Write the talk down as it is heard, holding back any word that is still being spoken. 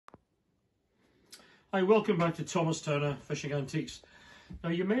Hi, welcome back to Thomas Turner Fishing Antiques.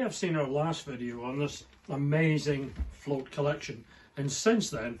 Now you may have seen our last video on this amazing float collection, and since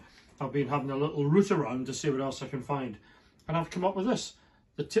then I've been having a little route around to see what else I can find, and I've come up with this,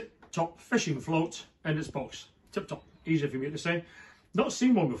 the Tip Top fishing float in its box. Tip Top, easy for me to say. Not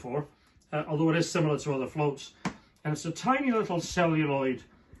seen one before, although it is similar to other floats, and it's a tiny little celluloid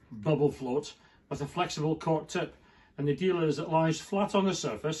bubble float with a flexible cork tip, and the deal is it lies flat on the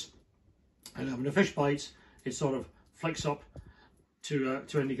surface, and when a fish bites, it sort of flicks up to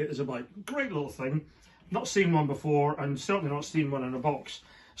indicate there's a bite. Great little thing. Not seen one before, and certainly not seen one in a box.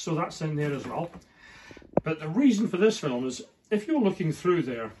 So that's in there as well. But the reason for this film is, if you're looking through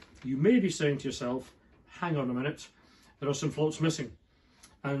there, you may be saying to yourself, hang on a minute, there are some floats missing.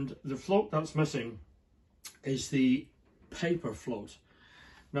 And the float that's missing is the paper float.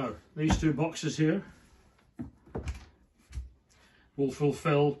 Now, these two boxes here will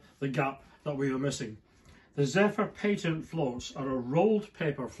fulfill the gap that we were missing. The Zephyr Patent floats are a rolled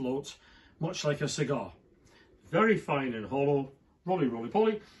paper float, much like a cigar. Very fine and hollow,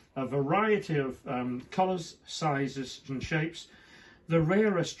 roly-poly, a variety of colours, sizes and shapes. The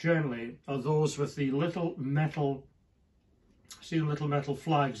rarest generally are those with the little metal, see the little metal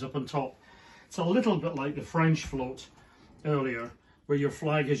flags up on top. It's a little bit like the French float earlier, where your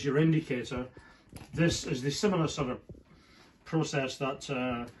flag is your indicator. This is the similar sort of process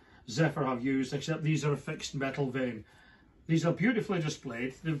that Zephyr have used, except these are a fixed metal vane. These are beautifully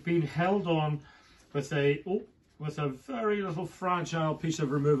displayed. They've been held on with a very little fragile piece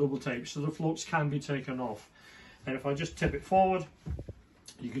of removable tape, so the floats can be taken off. And if I just tip it forward,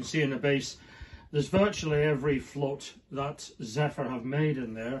 you can see in the base there's virtually every float that Zephyr have made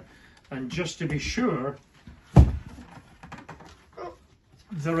in there, and just to be sure,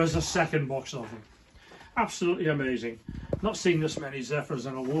 there is a second box of them. Absolutely amazing. Not seen this many Zephyrs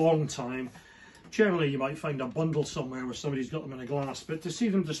in a long time. Generally you might find a bundle somewhere where somebody's got them in a glass, but to see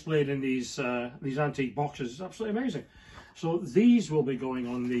them displayed in these antique boxes is absolutely amazing. So these will be going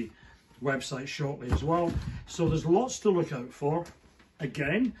on the website shortly as well. So there's lots to look out for.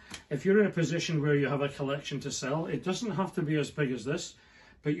 Again, if you're in a position where you have a collection to sell, it doesn't have to be as big as this,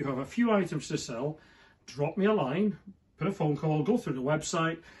 but you have a few items to sell, drop me a line, put a phone call, go through the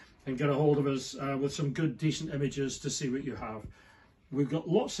website and get a hold of us with some good, decent images to see what you have. We've got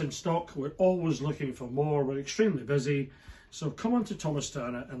lots in stock. We're always looking for more. We're extremely busy. So come on to Thomas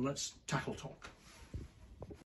Turner and let's tackle talk.